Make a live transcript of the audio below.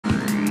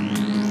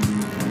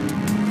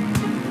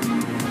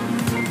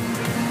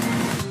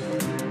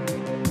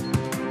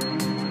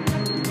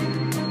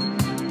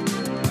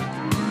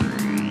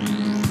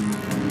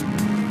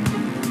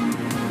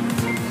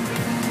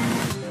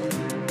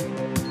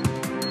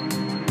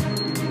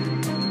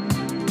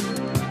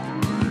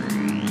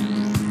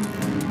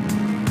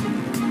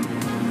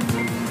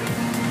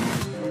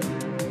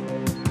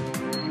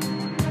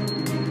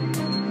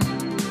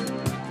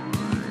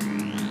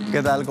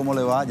¿Qué tal? ¿Cómo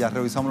le va? Ya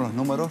revisamos los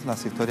números,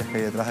 las historias que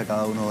hay detrás de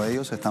cada uno de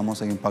ellos.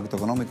 Estamos en Impacto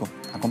Económico.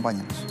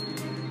 Acompáñanos.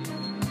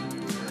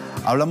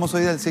 Hablamos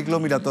hoy del ciclo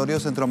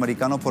migratorio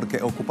centroamericano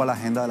porque ocupa la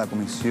agenda de la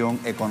Comisión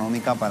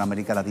Económica para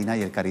América Latina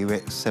y el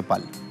Caribe,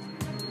 CEPAL.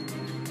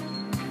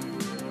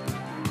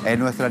 En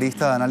nuestra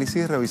lista de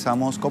análisis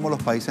revisamos cómo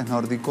los países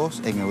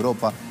nórdicos en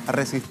Europa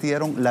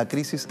resistieron la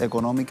crisis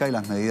económica y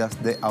las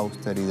medidas de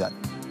austeridad.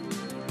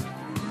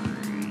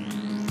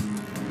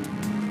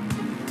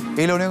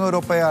 Y la Unión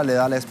Europea le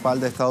da la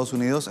espalda a Estados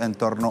Unidos en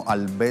torno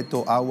al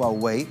veto a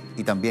Huawei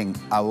y también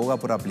aboga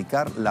por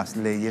aplicar las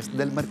leyes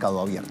del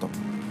mercado abierto.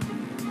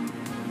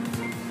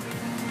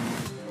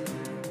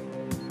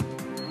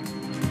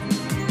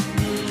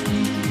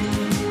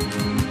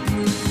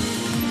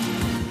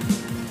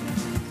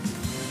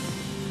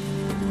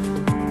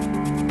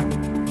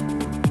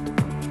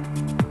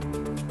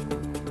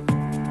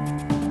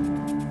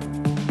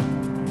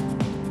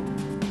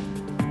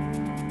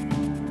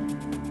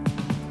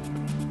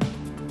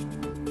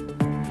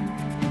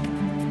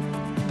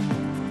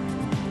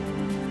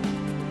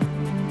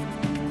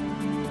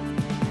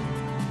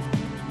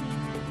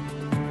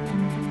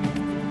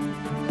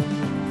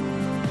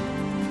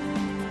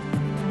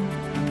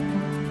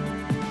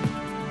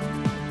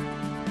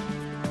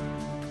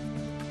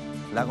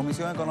 La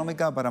Comisión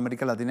Económica para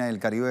América Latina y el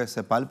Caribe,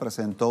 CEPAL,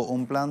 presentó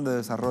un plan de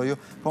desarrollo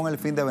con el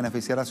fin de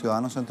beneficiar a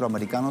ciudadanos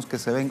centroamericanos que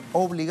se ven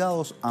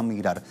obligados a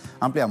migrar.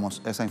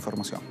 Ampliamos esa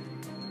información.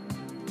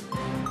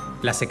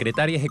 La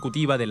secretaria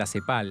ejecutiva de la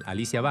CEPAL,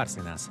 Alicia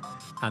Bárcenas,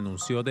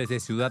 anunció desde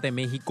Ciudad de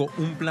México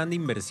un plan de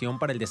inversión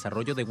para el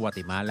desarrollo de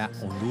Guatemala,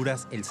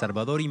 Honduras, El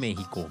Salvador y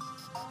México,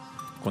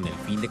 con el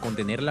fin de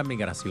contener la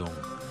migración.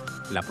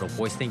 La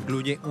propuesta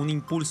incluye un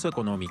impulso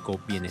económico,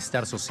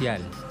 bienestar social,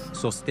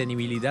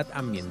 sostenibilidad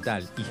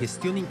ambiental y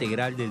gestión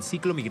integral del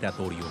ciclo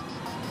migratorio.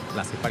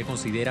 La CEPAL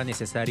considera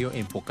necesario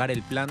enfocar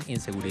el plan en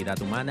seguridad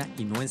humana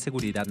y no en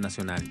seguridad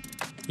nacional.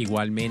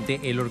 Igualmente,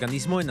 el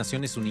organismo de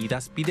Naciones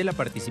Unidas pide la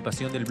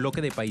participación del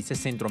bloque de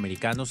países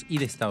centroamericanos y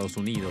de Estados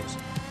Unidos.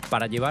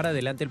 Para llevar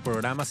adelante el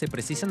programa se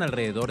precisan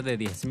alrededor de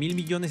 $10.000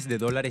 millones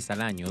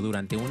al año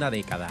durante una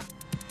década.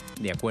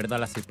 De acuerdo a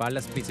la CEPAL,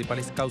 las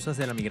principales causas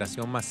de la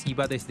migración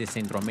masiva desde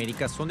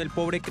Centroamérica son el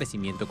pobre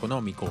crecimiento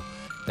económico,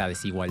 la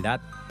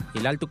desigualdad,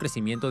 el alto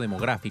crecimiento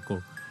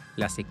demográfico,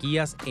 las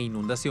sequías e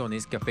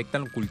inundaciones que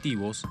afectan los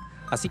cultivos,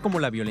 así como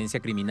la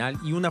violencia criminal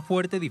y una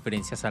fuerte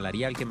diferencia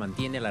salarial que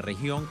mantiene a la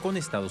región con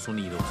Estados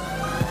Unidos.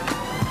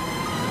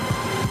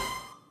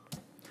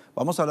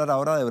 Vamos a hablar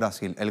ahora de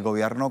Brasil. El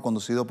gobierno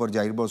conducido por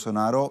Jair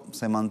Bolsonaro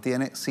se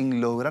mantiene sin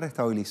lograr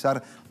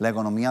estabilizar la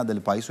economía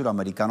del país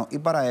suramericano y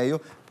para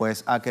ello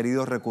pues ha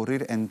querido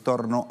recurrir en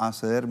torno a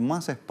ceder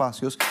más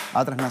espacios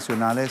a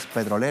transnacionales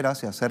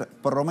petroleras y hacer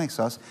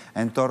promesas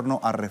en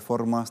torno a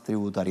reformas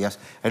tributarias.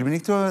 El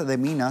ministro de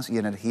Minas y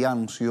Energía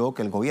anunció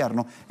que el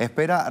gobierno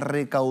espera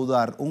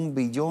recaudar $1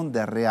 billón,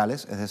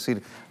 es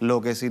decir,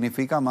 lo que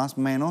significa más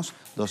o menos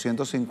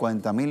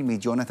 $250.000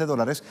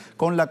 millones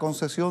con la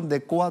concesión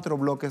de 4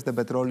 bloques de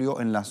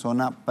petróleo en la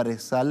zona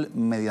presal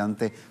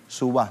mediante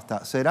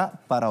subasta. Será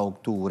para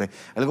octubre.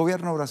 El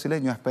gobierno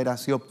brasileño espera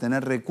así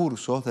obtener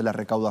recursos de las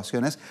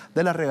recaudaciones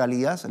de las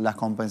regalías, las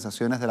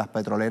compensaciones de las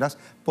petroleras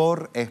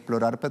por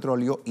explorar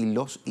petróleo y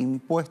los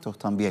impuestos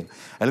también.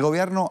 El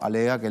gobierno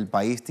alega que el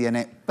país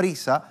tiene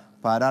prisa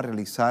para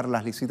realizar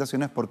las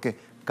licitaciones porque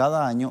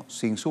cada año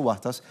sin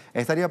subastas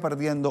estaría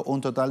perdiendo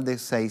un total de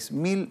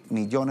 $6.000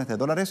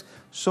 millones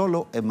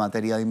solo en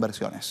materia de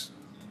inversiones.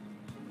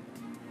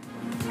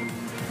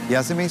 Y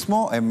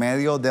asimismo, en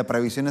medio de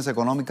previsiones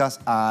económicas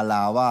a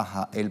la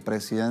baja, el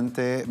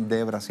presidente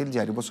de Brasil,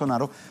 Jair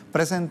Bolsonaro,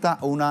 presenta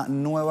una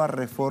nueva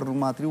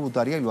reforma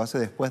tributaria y lo hace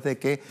después de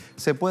que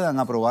se puedan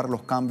aprobar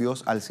los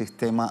cambios al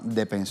sistema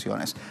de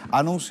pensiones.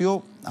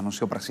 Anuncio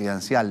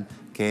presidencial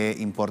que,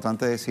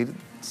 importante decir,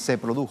 se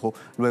produjo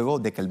luego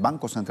de que el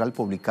Banco Central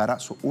publicara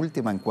su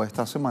última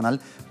encuesta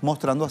semanal,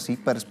 mostrando así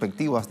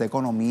perspectivas de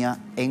economía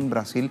en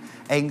Brasil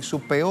en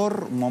su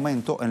peor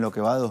momento en lo que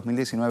va de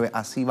 2019.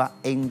 Así va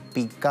en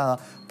picada.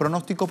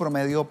 Pronóstico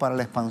promedio para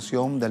la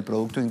expansión del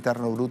Producto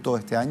Interno Bruto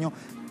este año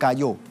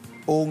cayó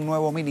un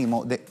nuevo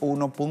mínimo de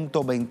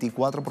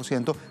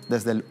 1.24%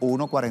 desde el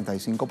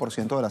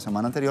 1.45% de la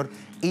semana anterior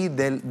y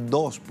del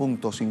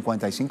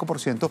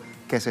 2.55%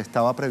 que se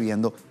estaba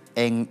previendo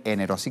en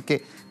enero. Así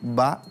que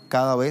va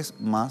cada vez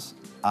más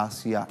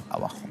hacia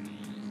abajo.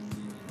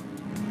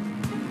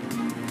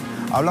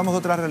 Hablamos de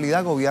otra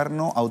realidad.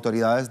 Gobierno,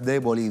 autoridades de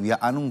Bolivia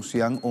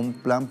anuncian un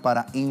plan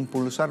para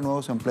impulsar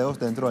nuevos empleos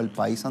dentro del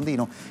país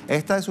andino.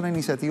 Esta es una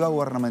iniciativa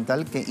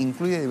gubernamental que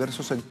incluye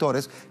diversos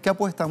sectores que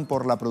apuestan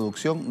por la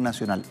producción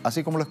nacional.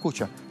 Así como lo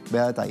escucha,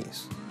 vea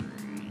detalles.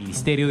 El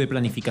Ministerio de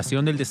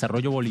Planificación del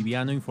Desarrollo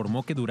boliviano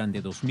informó que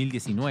durante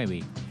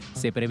 2019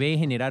 se prevé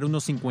generar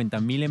unos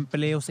 50.000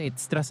 empleos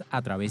extras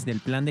a través del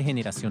Plan de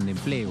Generación de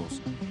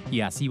Empleos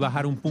y así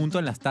bajar un punto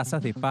en las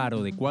tasas de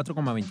paro de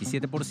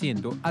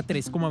 4,27% a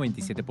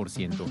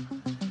 3,27%.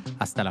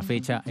 Hasta la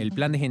fecha, el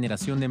Plan de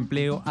Generación de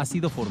Empleo ha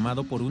sido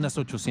formado por unas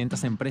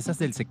 800 empresas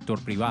del sector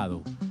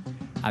privado.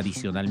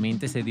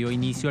 Adicionalmente, se dio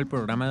inicio al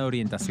programa de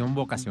orientación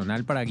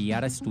vocacional para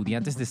guiar a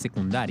estudiantes de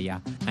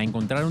secundaria a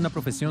encontrar una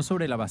profesión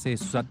sobre la base de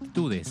sus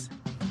aptitudes.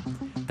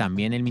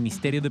 También el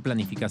Ministerio de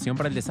Planificación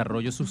para el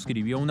Desarrollo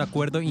suscribió un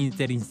acuerdo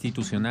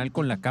interinstitucional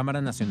con la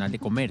Cámara Nacional de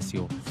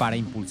Comercio para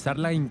impulsar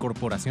la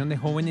incorporación de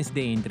jóvenes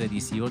de entre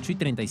 18 y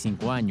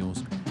 35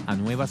 años a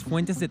nuevas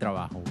fuentes de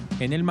trabajo.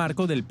 En el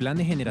marco del Plan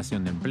de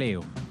Generación de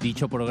Empleo,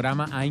 dicho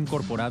programa ha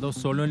incorporado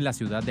solo en la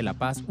ciudad de La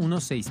Paz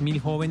unos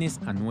 6.000 jóvenes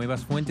a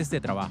nuevas fuentes de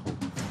trabajo,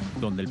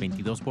 donde el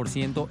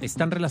 22%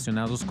 están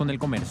relacionados con el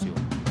comercio.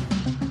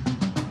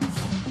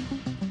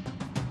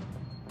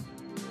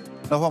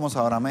 Nos vamos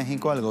ahora a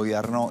México. El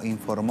gobierno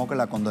informó que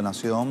la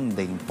condonación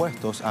de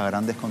impuestos a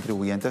grandes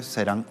contribuyentes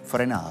serán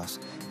frenadas.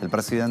 El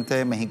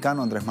presidente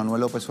mexicano Andrés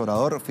Manuel López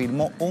Obrador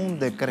firmó un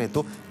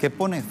decreto que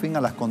pone fin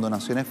a las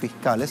condonaciones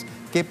fiscales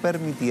que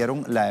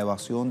permitieron la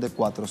evasión de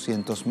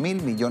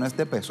 400.000 millones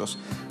de pesos.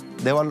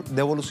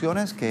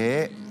 Devoluciones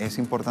que, es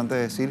importante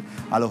decir,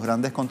 a los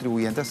grandes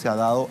contribuyentes se ha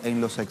dado en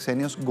los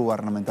sexenios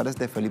gubernamentales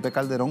de Felipe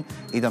Calderón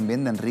y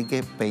también de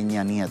Enrique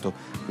Peña Nieto.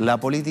 La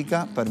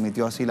política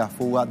permitió así la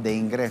fuga de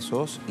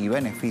ingresos y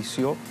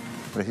beneficio,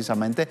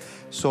 precisamente,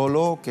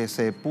 solo que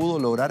se pudo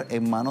lograr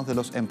en manos de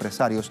los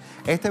empresarios.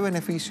 Este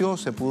beneficio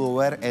se pudo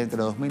ver entre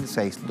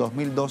 2006 y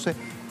 2012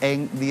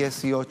 en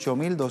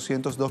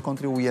 18.202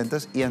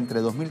 contribuyentes y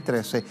entre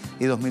 2013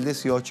 y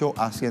 2018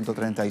 a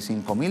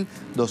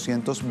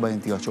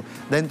 135.228.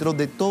 Dentro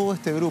de todo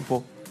este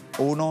grupo,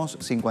 unos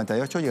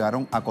 58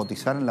 llegaron a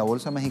cotizar en la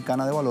Bolsa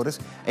Mexicana de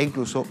Valores e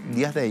incluso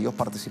 10 de ellos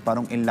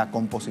participaron en la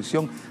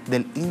composición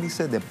del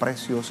índice de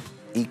precios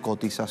y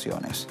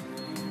cotizaciones.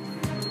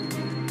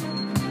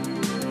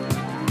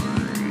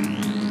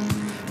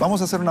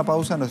 Vamos a hacer una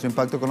pausa en nuestro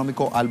impacto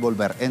económico. Al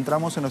volver,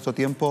 entramos en nuestro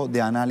tiempo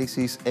de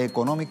análisis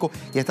económico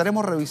y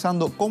estaremos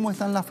revisando cómo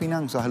están las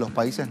finanzas de los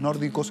países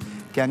nórdicos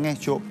que han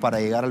hecho para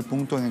llegar al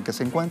punto en el que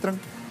se encuentran.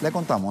 Le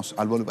contamos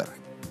al volver.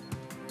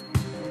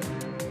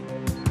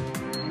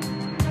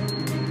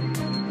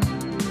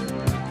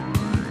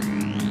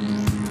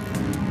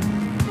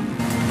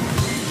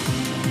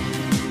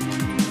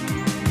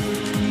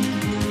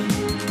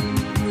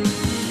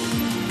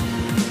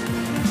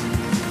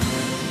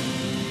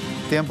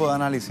 Tiempo de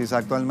análisis.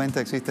 Actualmente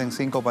existen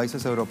 5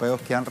 países europeos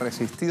que han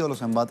resistido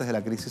los embates de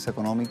la crisis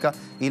económica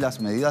y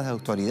las medidas de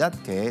austeridad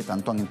que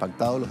tanto han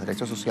impactado los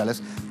derechos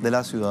sociales de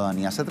la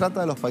ciudadanía. Se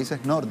trata de los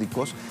países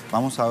nórdicos.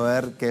 Vamos a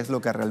ver qué es lo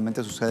que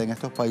realmente sucede en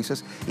estos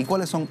países y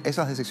cuáles son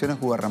esas decisiones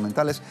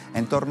gubernamentales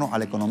en torno a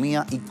la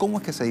economía y cómo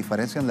es que se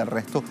diferencian del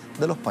resto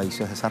de los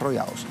países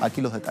desarrollados.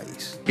 Aquí los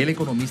detalles. El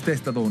economista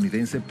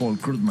estadounidense Paul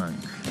Krugman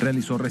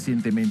realizó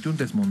recientemente un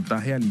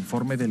desmontaje al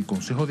informe del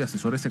Consejo de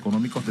Asesores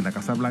Económicos de la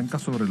Casa Blanca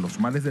sobre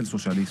los males del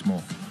socialismo.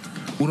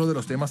 Uno de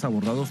los temas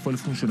abordados fue el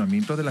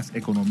funcionamiento de las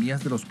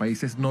economías de los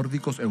países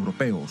nórdicos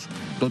europeos,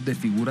 donde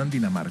figuran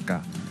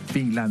Dinamarca,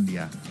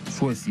 Finlandia,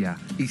 Suecia,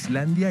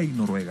 Islandia y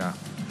Noruega.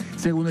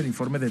 Según el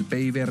informe del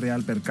PIB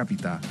real per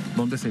cápita,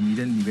 donde se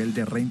mide el nivel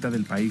de renta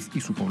del país y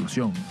su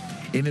población,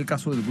 en el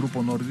caso del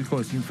grupo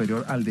nórdico es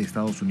inferior al de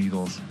Estados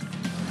Unidos.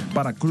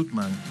 Para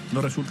Krugman, no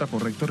resulta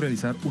correcto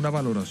realizar una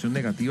valoración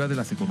negativa de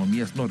las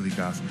economías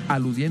nórdicas,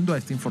 aludiendo a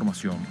esta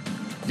información,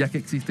 ya que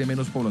existe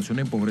menos población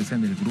en pobreza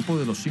en el grupo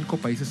de los 5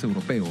 países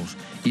europeos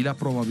y la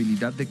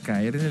probabilidad de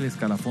caer en el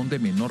escalafón de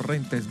menor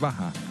renta es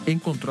baja, en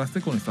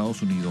contraste con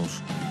Estados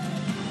Unidos.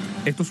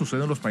 Esto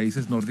sucede en los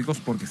países nórdicos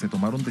porque se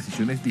tomaron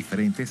decisiones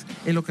diferentes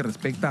en lo que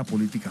respecta a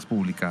políticas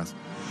públicas.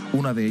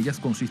 Una de ellas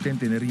consiste en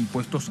tener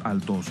impuestos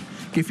altos,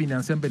 que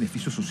financian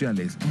beneficios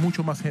sociales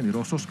mucho más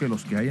generosos que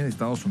los que hay en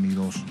Estados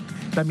Unidos.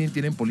 También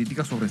tienen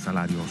políticas sobre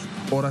salarios,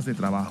 horas de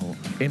trabajo,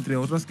 entre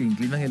otras que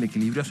inclinan el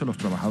equilibrio hacia los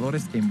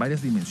trabajadores en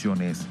varias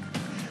dimensiones.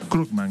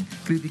 Krugman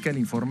critica el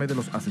informe de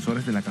los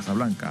asesores de la Casa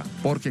Blanca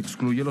porque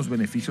excluye los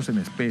beneficios en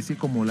especie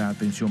como la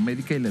atención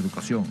médica y la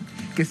educación,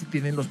 que sí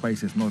tienen los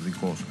países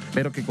nórdicos,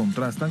 pero que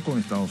contrastan con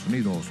Estados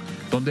Unidos,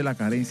 donde la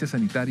carencia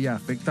sanitaria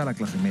afecta a la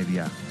clase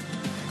media.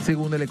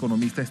 Según el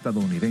economista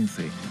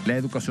estadounidense, la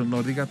educación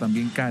nórdica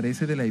también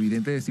carece de la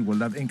evidente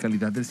desigualdad en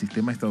calidad del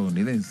sistema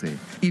estadounidense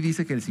y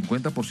dice que el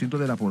 50%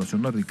 de la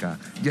población nórdica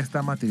ya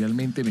está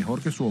materialmente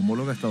mejor que su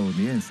homóloga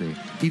estadounidense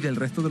y del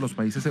resto de los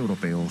países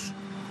europeos.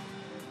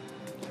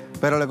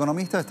 Pero el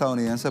economista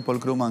estadounidense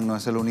Paul Krugman no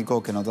es el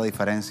único que nota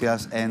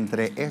diferencias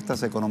entre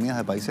estas economías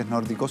de países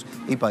nórdicos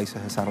y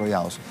países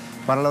desarrollados.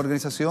 Para la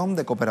Organización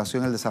de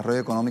Cooperación y el Desarrollo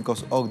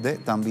Económicos OCDE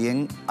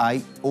también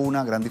hay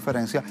una gran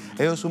diferencia.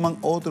 Ellos suman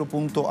otro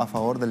punto a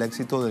favor del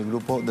éxito del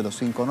grupo de los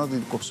 5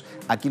 nórdicos.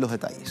 Aquí los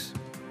detalles.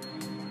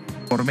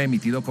 Informe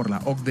emitido por la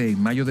OCDE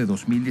en mayo de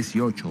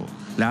 2018,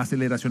 la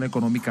aceleración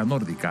económica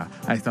nórdica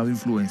ha estado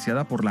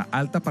influenciada por la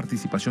alta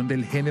participación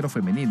del género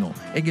femenino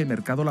en el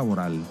mercado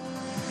laboral.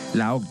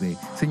 La OCDE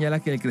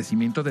señala que el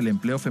crecimiento del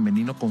empleo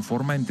femenino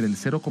conforma entre el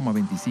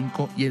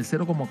 0,25 y el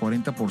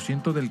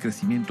 0,40% del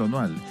crecimiento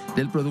anual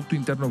del Producto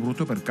Interno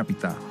Bruto per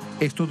cápita,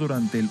 esto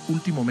durante el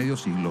último medio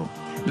siglo.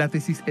 La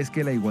tesis es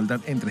que la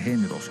igualdad entre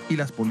géneros y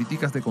las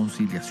políticas de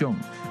conciliación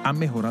han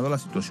mejorado la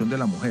situación de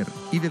la mujer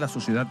y de la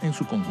sociedad en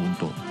su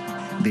conjunto.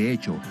 De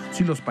hecho,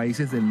 si los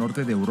países del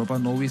norte de Europa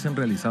no hubiesen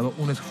realizado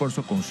un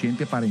esfuerzo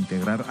consciente para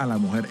integrar a la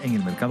mujer en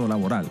el mercado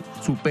laboral,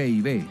 su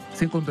PIB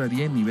se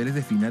encontraría en niveles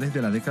de finales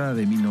de la década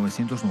de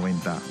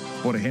 1990.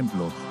 Por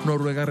ejemplo,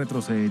 Noruega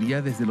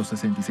retrocedería desde los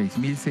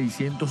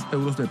 66.600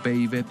 euros de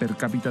PIB per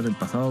cápita del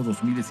pasado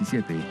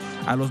 2017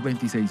 a los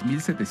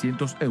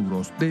 26.700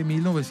 euros de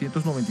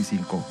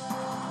 1995.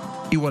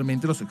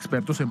 Igualmente, los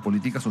expertos en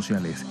políticas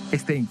sociales,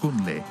 Stein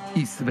Kundle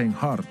y Sven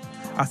Hart,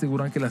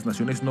 aseguran que las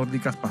naciones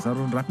nórdicas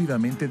pasaron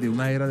rápidamente de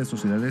una era de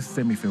sociedades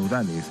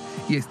semifeudales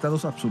y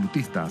estados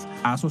absolutistas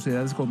a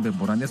sociedades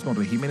contemporáneas con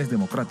regímenes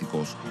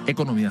democráticos,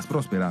 economías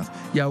prósperas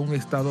y a un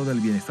estado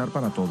del bienestar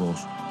para todos.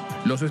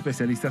 Los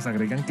especialistas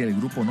agregan que el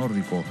grupo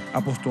nórdico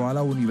apostó a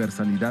la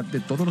universalidad de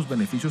todos los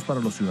beneficios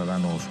para los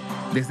ciudadanos,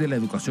 desde la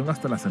educación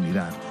hasta la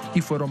sanidad,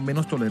 y fueron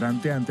menos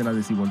tolerantes ante la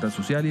desigualdad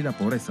social y la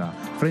pobreza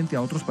frente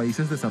a otros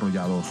países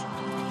desarrollados.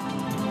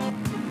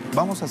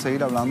 Vamos a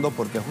seguir hablando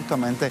porque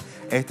justamente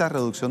esta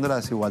reducción de la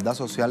desigualdad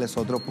social es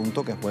otro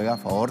punto que juega a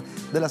favor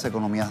de las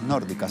economías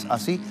nórdicas.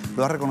 Así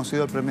lo ha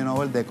reconocido el Premio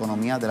Nobel de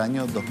Economía del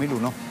año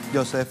 2001,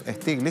 Joseph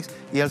Stiglitz,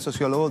 y el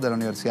sociólogo de la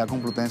Universidad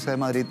Complutense de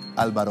Madrid,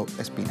 Álvaro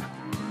Espina.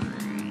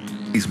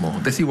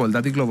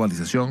 Desigualdad y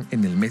globalización.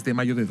 En el mes de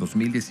mayo de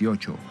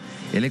 2018,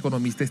 el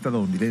economista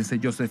estadounidense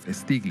Joseph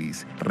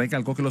Stiglitz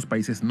recalcó que los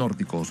países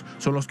nórdicos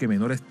son los que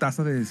menores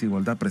tasas de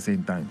desigualdad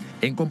presentan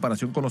en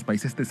comparación con los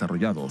países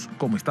desarrollados,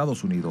 como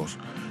Estados Unidos,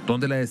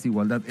 donde la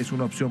desigualdad es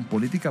una opción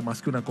política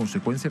más que una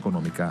consecuencia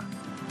económica.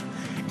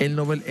 El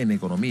Nobel en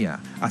Economía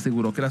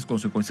aseguró que las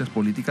consecuencias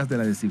políticas de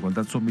la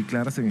desigualdad son muy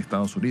claras en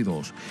Estados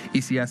Unidos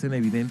y se hacen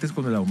evidentes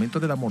con el aumento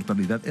de la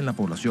mortalidad en la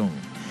población,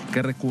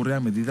 que recurre a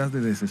medidas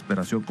de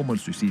desesperación como el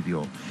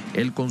suicidio,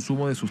 el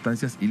consumo de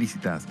sustancias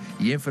ilícitas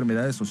y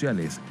enfermedades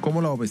sociales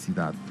como la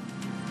obesidad.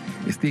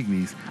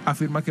 Stiglitz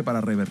afirma que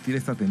para revertir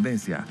esta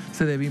tendencia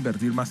se debe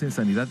invertir más en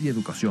sanidad y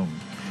educación,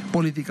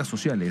 políticas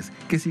sociales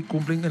que sí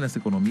cumplen en las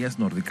economías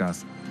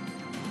nórdicas.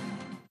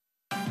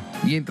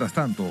 Mientras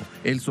tanto,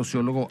 el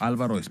sociólogo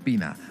Álvaro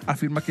Espina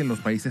afirma que en los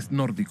países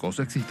nórdicos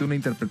existe una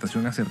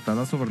interpretación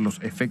acertada sobre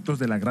los efectos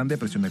de la Gran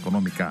Depresión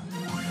económica.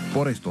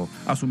 Por esto,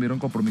 asumieron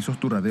compromisos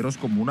duraderos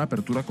como una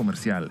apertura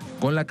comercial,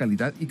 con la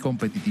calidad y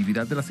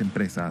competitividad de las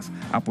empresas,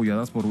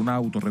 apoyadas por una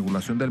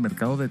autorregulación del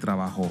mercado de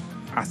trabajo.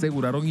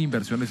 Aseguraron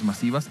inversiones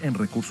masivas en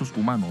recursos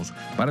humanos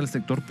para el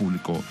sector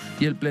público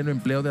y el pleno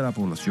empleo de la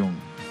población.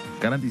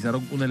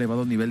 Garantizaron un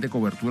elevado nivel de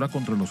cobertura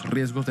contra los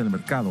riesgos del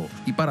mercado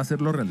y para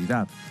hacerlo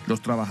realidad,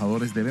 los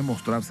trabajadores deben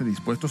mostrarse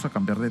dispuestos a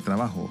cambiar de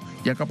trabajo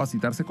y a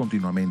capacitarse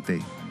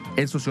continuamente.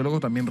 El sociólogo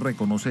también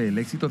reconoce el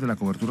éxito de la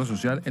cobertura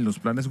social en los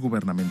planes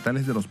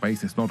gubernamentales de los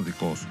países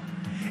nórdicos.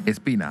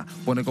 Espina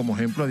pone como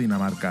ejemplo a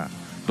Dinamarca,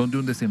 donde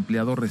un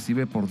desempleado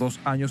recibe por 2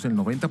 años el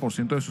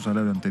 90% de su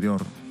salario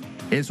anterior.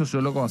 El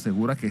sociólogo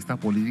asegura que esta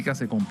política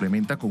se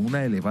complementa con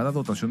una elevada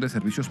dotación de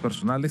servicios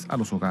personales a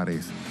los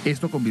hogares.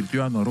 Esto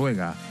convirtió a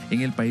Noruega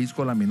en el país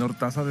con la menor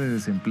tasa de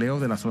desempleo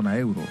de la zona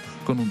euro,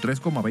 con un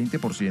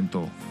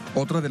 3,20%.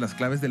 Otra de las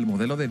claves del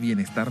modelo de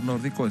bienestar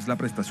nórdico es la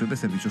prestación de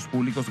servicios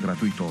públicos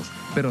gratuitos,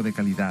 pero de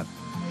calidad,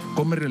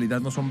 como en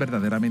realidad no son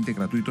verdaderamente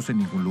gratuitos en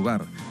ningún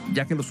lugar,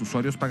 ya que los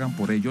usuarios pagan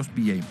por ellos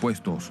vía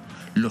impuestos.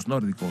 Los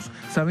nórdicos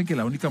saben que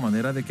la única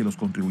manera de que los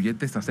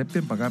contribuyentes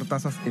acepten pagar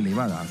tasas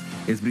elevadas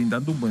es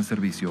brindando un buen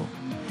servicio.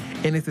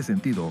 En este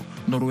sentido,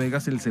 Noruega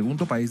es el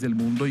segundo país del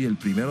mundo y el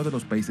primero de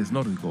los países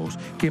nórdicos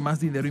que más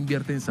dinero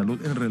invierte en salud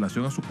en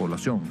relación a su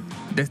población,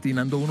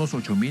 destinando unos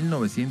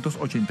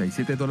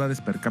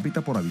 $8.987 per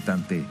cápita por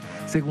habitante,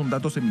 según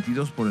datos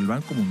emitidos por el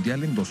Banco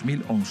Mundial en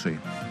 2011.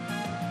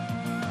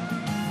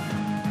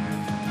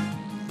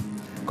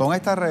 Con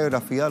esta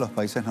radiografía de los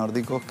países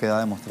nórdicos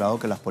queda demostrado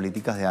que las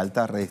políticas de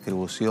alta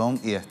redistribución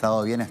y de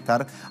estado de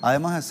bienestar,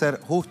 además de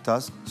ser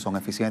justas, son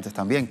eficientes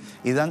también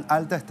y dan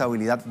alta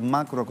estabilidad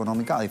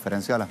macroeconómica, a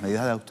diferencia de las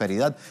medidas de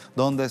austeridad,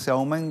 donde se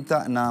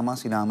aumenta nada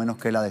más y nada menos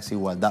que la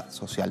desigualdad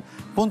social.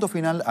 Punto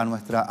final a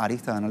nuestra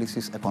arista de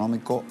análisis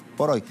económico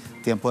por hoy.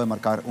 Tiempo de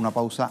marcar una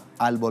pausa.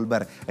 Al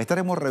volver,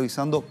 estaremos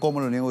revisando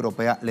cómo la Unión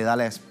Europea le da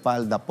la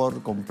espalda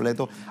por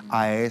completo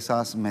a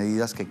esas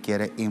medidas que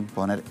quiere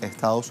imponer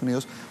Estados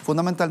Unidos,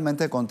 fundamentalmente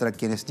contra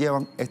quienes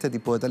llevan este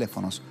tipo de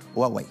teléfonos,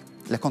 Huawei.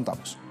 Les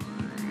contamos.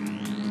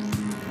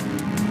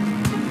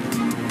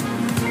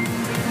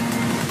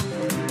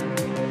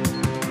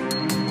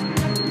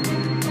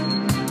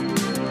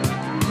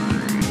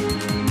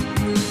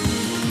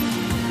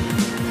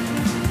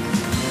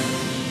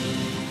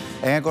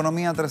 En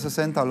Economía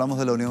 360 hablamos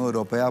de la Unión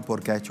Europea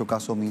porque ha hecho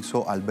caso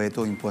omiso al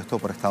veto impuesto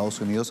por Estados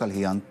Unidos al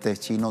gigante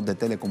chino de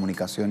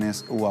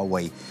telecomunicaciones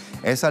Huawei.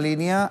 Esa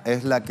línea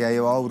es la que ha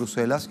llevado a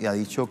Bruselas y ha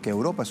dicho que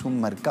Europa es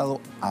un mercado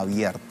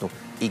abierto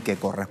y que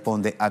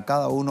corresponde a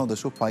cada uno de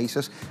sus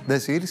países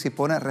decidir si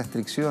pone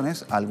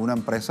restricciones a alguna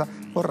empresa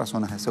por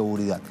razones de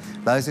seguridad.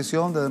 La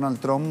decisión de Donald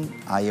Trump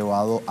ha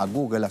llevado a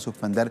Google a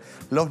suspender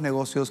los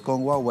negocios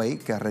con Huawei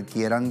que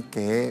requieran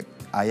que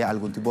haya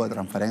algún tipo de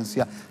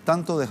transferencia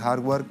tanto de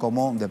hardware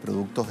como de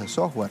productos de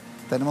software.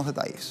 Tenemos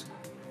detalles.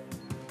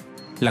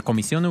 La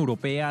Comisión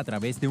Europea, a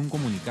través de un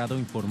comunicado,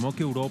 informó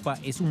que Europa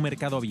es un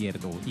mercado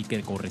abierto y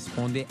que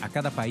corresponde a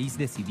cada país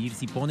decidir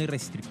si pone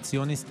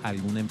restricciones a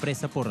alguna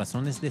empresa por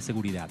razones de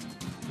seguridad.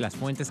 Las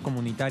fuentes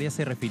comunitarias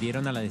se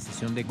refirieron a la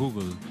decisión de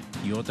Google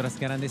y otras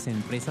grandes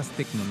empresas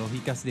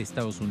tecnológicas de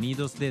Estados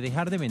Unidos de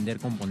dejar de vender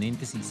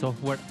componentes y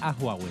software a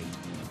Huawei,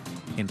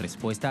 en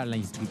respuesta a la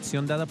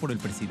instrucción dada por el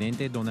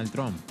presidente Donald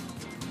Trump.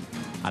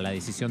 A la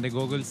decisión de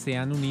Google se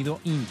han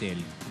unido Intel,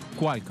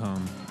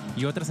 Qualcomm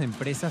y otras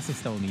empresas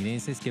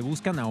estadounidenses que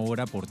buscan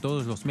ahora por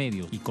todos los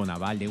medios y con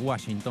aval de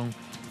Washington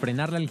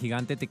frenarle al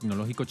gigante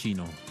tecnológico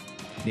chino.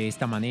 De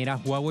esta manera,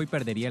 Huawei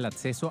perdería el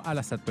acceso a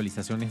las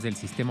actualizaciones del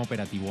sistema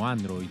operativo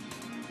Android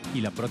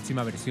y la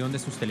próxima versión de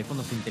sus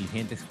teléfonos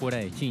inteligentes fuera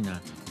de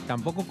China.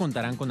 Tampoco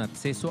contarán con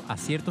acceso a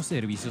ciertos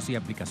servicios y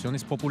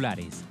aplicaciones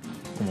populares,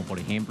 como por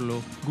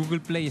ejemplo Google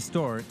Play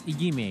Store y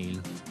Gmail.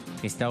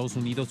 Estados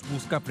Unidos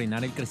busca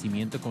frenar el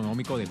crecimiento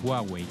económico de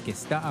Huawei, que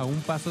está a un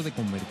paso de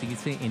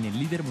convertirse en el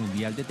líder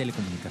mundial de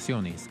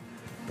telecomunicaciones,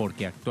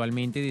 porque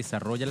actualmente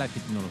desarrolla la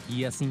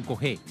tecnología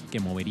 5G, que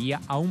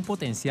movería a un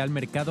potencial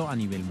mercado a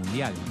nivel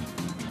mundial.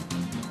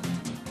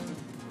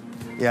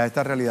 Y a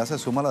esta realidad se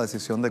suma la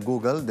decisión de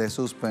Google de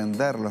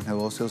suspender los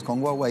negocios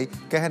con Huawei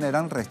que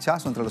generan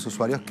rechazo entre los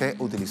usuarios que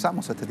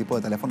utilizamos este tipo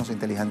de teléfonos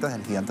inteligentes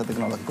del gigante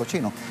tecnológico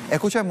chino.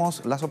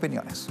 Escuchemos las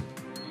opiniones.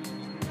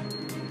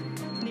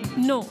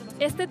 No,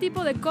 este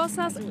tipo de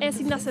cosas es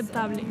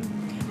inaceptable.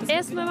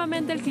 Es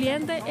nuevamente el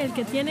cliente el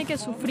que tiene que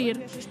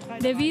sufrir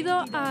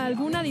debido a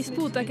alguna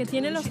disputa que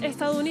tienen los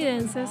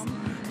estadounidenses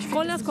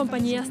con las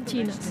compañías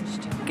chinas.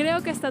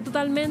 Creo que está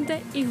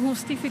totalmente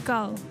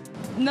injustificado.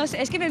 No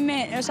sé, es que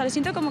lo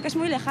siento como que es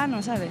muy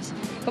lejano, ¿sabes?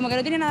 Como que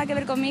no tiene nada que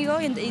ver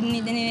conmigo y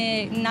ni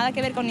tiene nada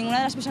que ver con ninguna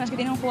de las personas que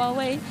tienen un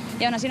Huawei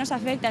y aún así nos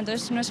afecta,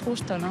 entonces no es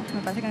justo, ¿no?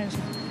 Me parece que no es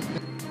justo.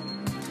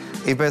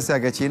 Y pese a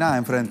que China ha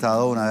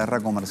enfrentado una guerra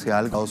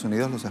comercial, Estados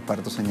Unidos, los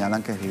expertos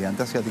señalan que el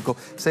gigante asiático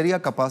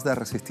sería capaz de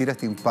resistir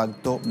este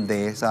impacto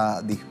de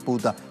esa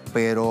disputa,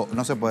 pero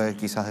no se puede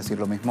quizás decir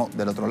lo mismo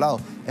del otro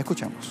lado.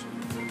 Escuchemos.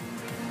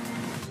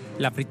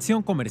 La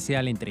fricción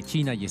comercial entre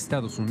China y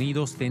Estados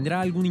Unidos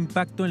tendrá algún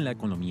impacto en la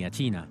economía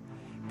china,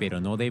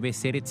 pero no debe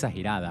ser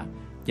exagerada,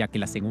 ya que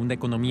la segunda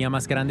economía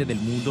más grande del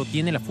mundo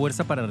tiene la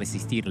fuerza para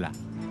resistirla.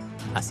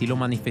 Así lo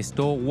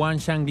manifestó Wang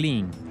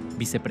Shanglin,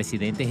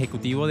 vicepresidente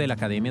ejecutivo de la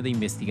Academia de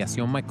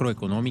Investigación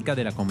Macroeconómica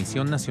de la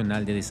Comisión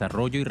Nacional de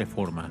Desarrollo y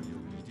Reforma.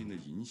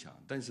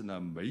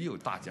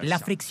 La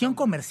fricción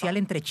comercial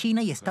entre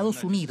China y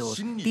Estados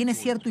Unidos tiene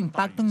cierto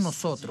impacto en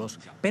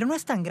nosotros, pero no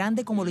es tan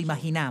grande como lo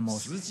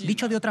imaginamos.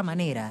 Dicho de otra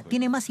manera,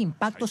 tiene más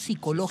impacto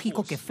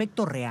psicológico que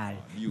efecto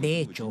real. De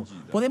hecho,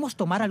 podemos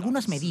tomar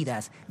algunas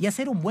medidas y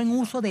hacer un buen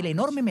uso del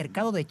enorme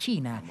mercado de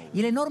China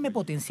y el enorme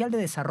potencial de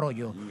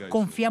desarrollo.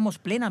 Confiamos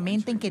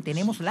plenamente en que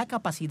tenemos la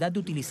capacidad de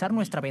utilizar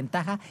nuestra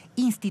ventaja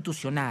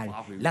institucional,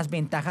 las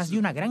ventajas de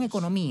una gran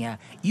economía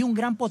y un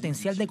gran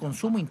potencial de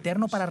consumo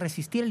interno para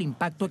resistir el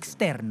impacto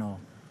externo.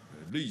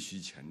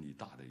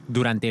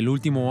 Durante el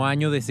último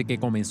año desde que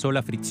comenzó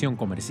la fricción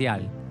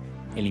comercial,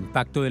 el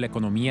impacto de la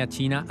economía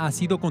china ha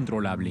sido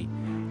controlable,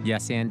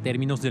 ya sea en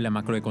términos de la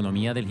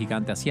macroeconomía del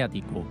gigante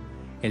asiático,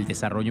 el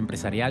desarrollo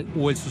empresarial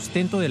o el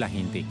sustento de la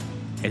gente.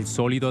 El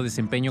sólido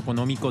desempeño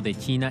económico de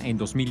China en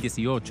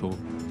 2018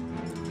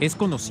 es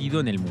conocido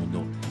en el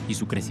mundo y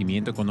su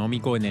crecimiento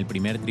económico en el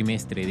primer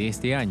trimestre de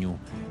este año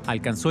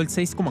alcanzó el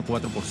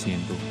 6,4%.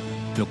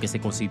 Lo que se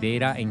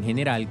considera en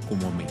general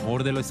como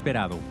mejor de lo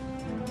esperado.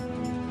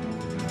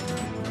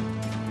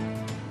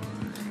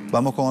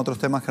 Vamos con otros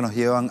temas que nos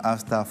llevan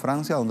hasta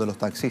Francia, donde los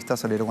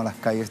taxistas salieron a las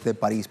calles de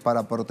París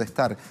para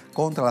protestar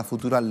contra la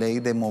futura ley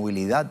de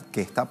movilidad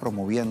que está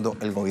promoviendo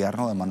el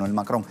gobierno de Emmanuel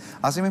Macron.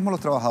 Asimismo, los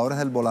trabajadores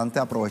del volante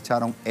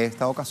aprovecharon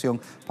esta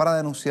ocasión para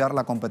denunciar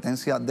la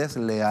competencia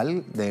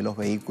desleal de los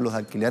vehículos de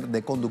alquiler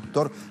de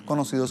conductor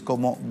conocidos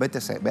como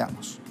VTC.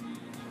 Veamos.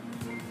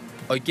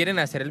 Hoy quieren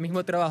hacer el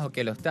mismo trabajo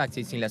que los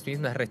taxis sin las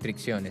mismas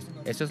restricciones.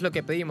 Eso es lo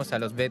que pedimos a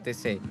los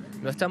VTC.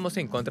 No estamos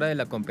en contra de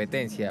la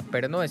competencia,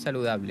 pero no es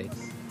saludable.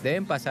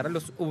 Deben pasar a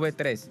los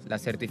V3, la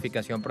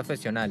certificación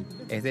profesional,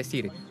 es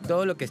decir,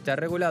 todo lo que está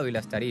regulado y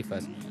las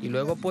tarifas, y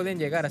luego pueden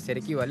llegar a ser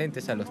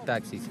equivalentes a los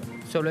taxis.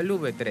 Solo el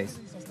V3.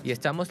 Y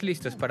estamos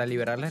listos para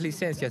liberar las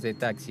licencias de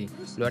taxi.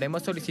 Lo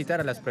haremos solicitar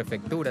a las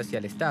prefecturas y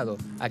al Estado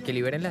a que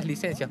liberen las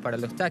licencias para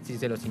los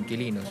taxis de los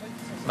inquilinos,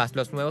 más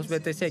los nuevos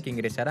VTC que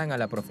ingresarán a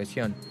la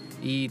profesión.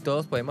 Y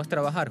todos podemos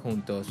trabajar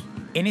juntos.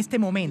 En este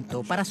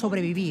momento, para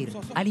sobrevivir,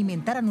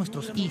 alimentar a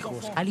nuestros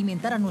hijos,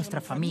 alimentar a nuestra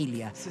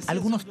familia,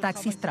 algunos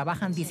taxis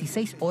trabajan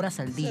 16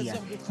 horas al día,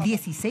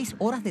 16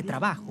 horas de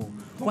trabajo.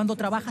 Cuando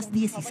trabajas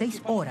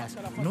 16 horas,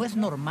 no es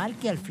normal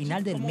que al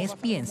final del mes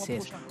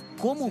pienses,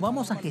 ¿cómo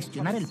vamos a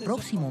gestionar el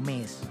próximo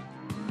mes?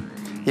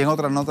 Y en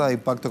otra nota de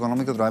impacto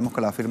económico traemos que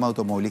la firma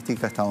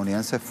automovilística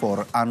estadounidense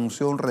Ford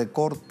anunció un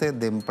recorte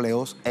de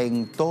empleos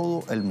en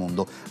todo el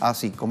mundo.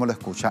 Así como lo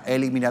escucha,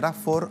 eliminará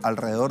Ford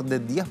alrededor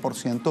de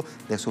 10%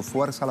 de su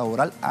fuerza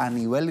laboral a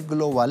nivel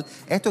global.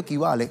 Esto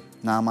equivale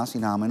nada más y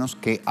nada menos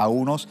que a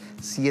unos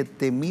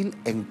 7.000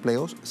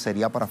 empleos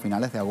sería para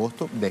finales de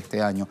agosto de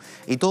este año.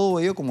 Y todo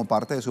ello como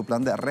parte de su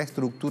plan de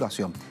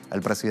reestructuración.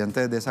 El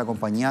presidente de esa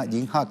compañía,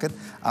 Jim Hackett,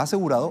 ha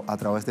asegurado a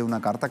través de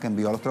una carta que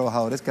envió a los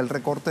trabajadores que el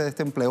recorte de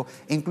este empleo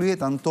incluye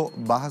tanto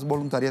bajas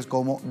voluntarias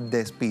como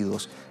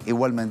despidos.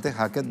 Igualmente,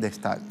 Hackett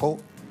destacó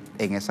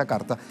en esa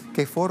carta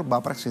que Ford va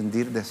a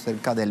prescindir de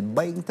cerca del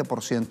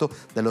 20%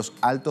 de los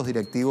altos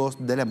directivos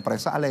de la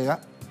empresa. Alega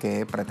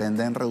que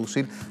pretenden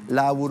reducir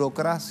la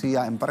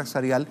burocracia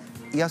empresarial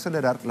y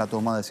acelerar la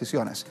toma de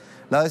decisiones.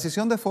 La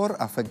decisión de Ford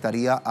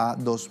afectaría a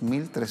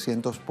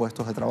 2.300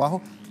 puestos de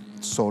trabajo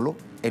solo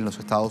en los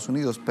Estados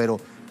Unidos, pero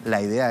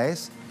la idea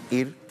es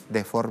ir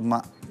de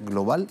forma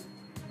global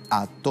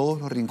a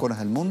todos los rincones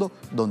del mundo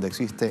donde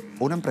existe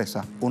una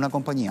empresa, una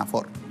compañía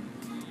Ford.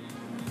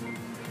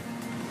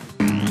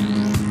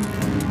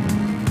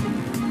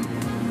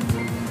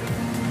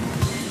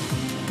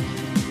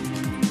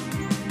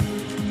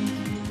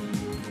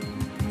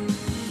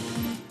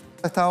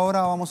 A esta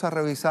hora vamos a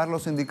revisar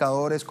los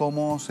indicadores,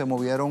 cómo se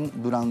movieron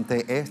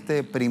durante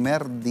este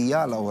primer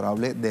día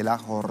laborable de la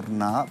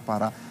jornada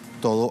para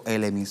todo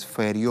el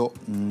hemisferio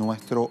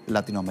nuestro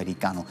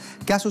latinoamericano.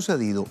 ¿Qué ha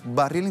sucedido?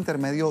 Barril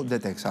intermedio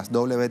de Texas,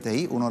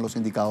 WTI, uno de los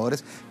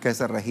indicadores que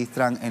se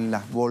registran en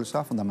las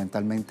bolsas,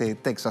 fundamentalmente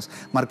Texas,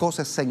 marcó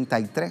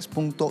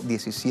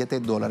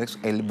 $63.17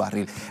 el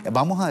barril.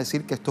 Vamos a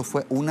decir que esto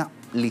fue una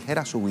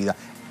ligera subida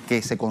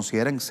que se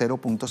considera en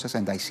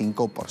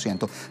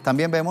 0.65%.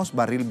 También vemos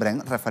barril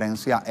Brent,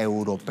 referencia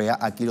europea,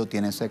 aquí lo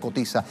tiene, se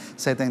cotiza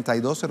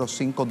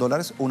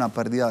 $72.05, una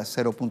pérdida de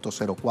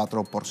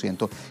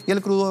 0.04%. Y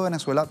el crudo de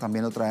Venezuela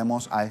también lo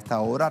traemos a esta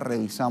hora,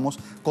 revisamos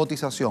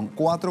cotización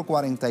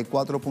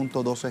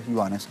 444.12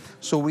 yuanes,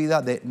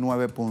 subida de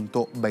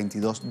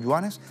 9.22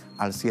 yuanes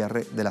al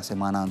cierre de la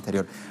semana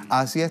anterior.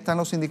 Así están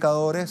los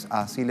indicadores,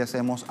 así les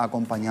hemos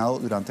acompañado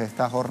durante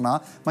esta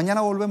jornada.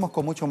 Mañana volvemos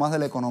con mucho más de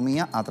la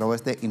economía a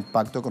través de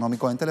Impacto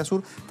Económico en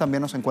Telesur.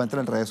 También nos encuentra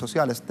en redes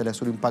sociales,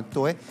 Telesur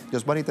Impacto E,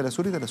 Diosbani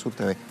Telesur y Telesur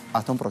TV.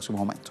 Hasta un próximo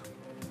momento.